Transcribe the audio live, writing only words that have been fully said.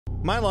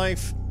My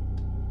life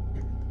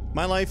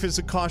is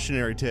a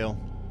cautionary tale.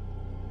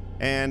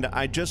 And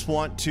I just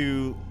want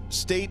to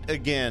state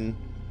again,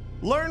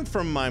 learn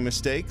from my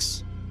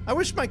mistakes. I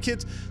wish my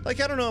kids, like,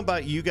 I don't know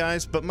about you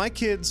guys, but my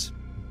kids,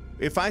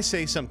 if I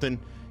say something,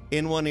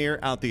 in one ear,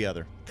 out the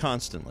other,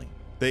 constantly.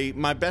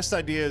 My best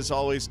ideas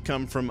always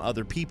come from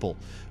other people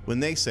when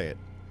they say it.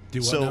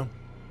 Do what now?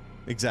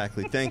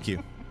 Exactly. Thank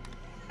you.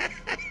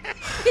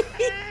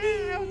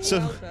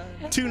 So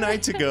 2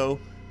 nights ago,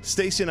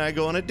 Stacy and I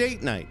go on a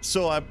date night.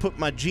 So I put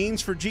my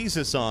Jeans for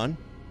Jesus on,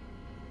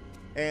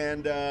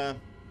 and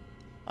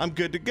I'm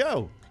good to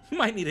go. You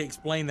might need to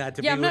explain that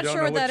to people who don't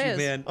know what you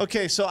meant.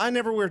 Okay, so I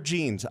never wear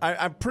jeans.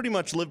 I pretty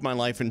much live my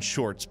life in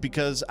shorts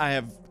because I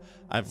have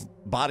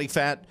body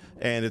fat,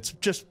 and it's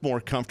just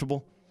more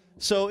comfortable.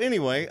 So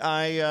anyway,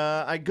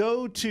 I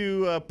go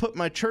to put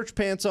my church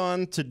pants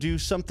on to do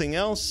something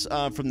else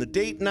from the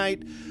date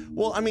night.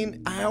 Well, I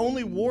mean, I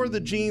only wore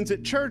the jeans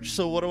at church,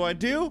 so what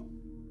do?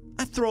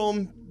 I throw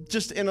them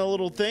just in a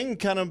little thing,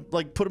 kind of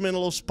like put them in a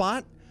little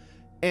spot.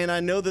 And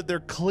I know that they're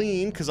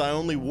clean because I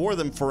only wore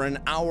them for an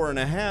hour and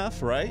a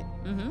half, right?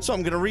 Mm-hmm. So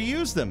I'm going to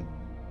reuse them.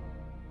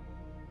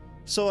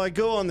 So I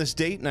go on this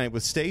date night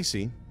with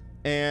Stacy,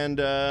 and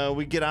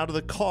we get out of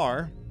the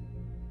car.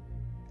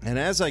 And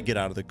as I get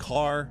out of the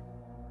car,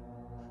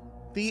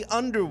 the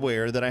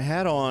underwear that I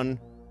had on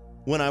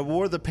when I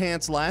wore the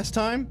pants last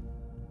time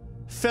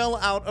fell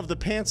out of the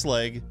pants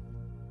leg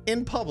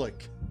in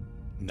public.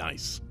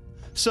 Nice.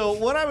 So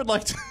what I would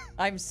like to...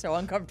 I'm so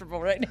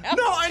uncomfortable right now.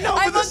 No, I know.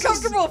 I'm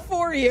uncomfortable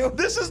for you.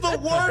 This is the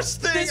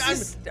worst thing.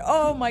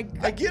 Oh my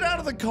God. I get out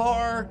of the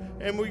car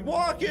and we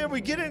walk in, we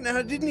get in, and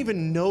I didn't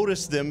even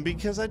notice them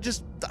because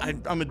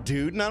I'm a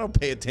dude and I don't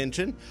pay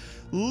attention.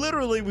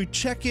 Literally, we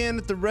check in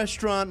at the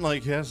restaurant,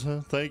 like, yes,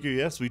 thank you,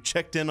 yes. We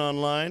checked in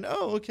online.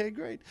 Oh, okay,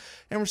 great.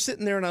 And we're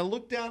sitting there, and I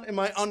look down and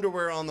my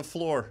underwear on the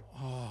floor.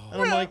 Oh.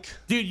 And I'm like,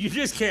 dude, you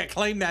just can't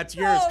claim that's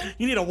yours.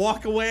 You need to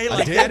walk away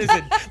like that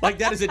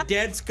is a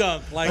dead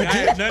skunk. Like I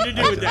had nothing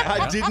to do with that.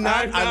 I did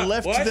not. I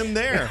left them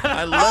there.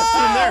 I left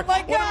them there.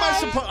 My God. What am I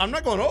supposed? I'm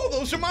not going. Oh,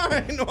 those are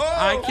mine. Oh.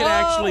 I can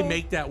actually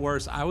make that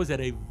worse. I was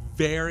at a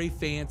very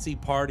fancy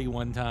party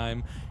one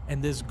time,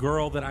 and this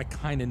girl that I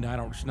kind of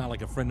know, she's not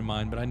like a friend of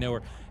mine, but I know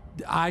her.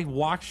 I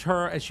watched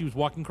her as she was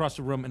walking across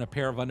the room, and a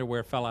pair of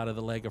underwear fell out of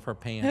the leg of her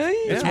pants.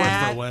 It's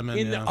worse for women.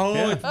 It's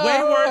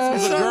way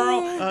worse for a girl.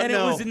 And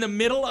no. It was in the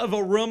middle of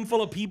a room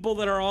full of people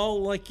that are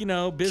all like,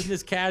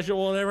 business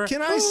casual and whatever.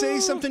 Can I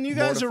say something? You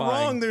guys are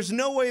Mortifying. wrong. There's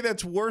no way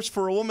that's worse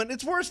for a woman.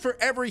 It's worse for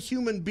every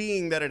human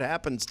being that it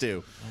happens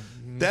to.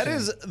 That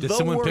is the worst. Did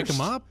someone pick him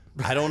up?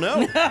 I don't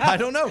know. I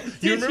don't know.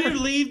 Did you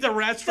leave the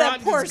restaurant?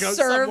 That poor and just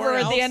go server somewhere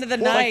at else? the end of the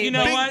Well, night. Like, you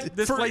know what?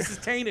 This place is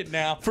tainted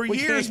now. For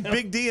years,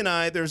 Big D and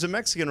I, there's a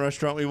Mexican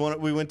restaurant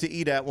we went to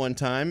eat at one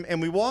time,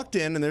 and we walked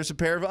in, and there's a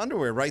pair of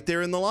underwear right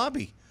there in the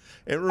lobby.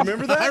 And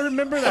remember that? I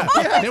remember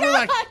that. They were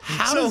like,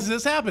 how does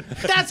this happen?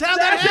 That's how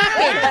that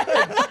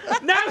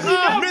happened! Now you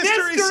know,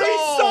 mystery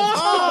solved!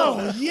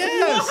 Oh,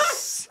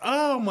 yes!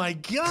 Oh, my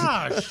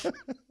gosh.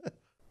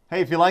 Hey,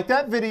 if you like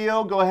that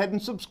video, go ahead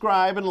and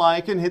subscribe and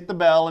like and hit the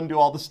bell and do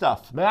all the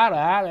stuff.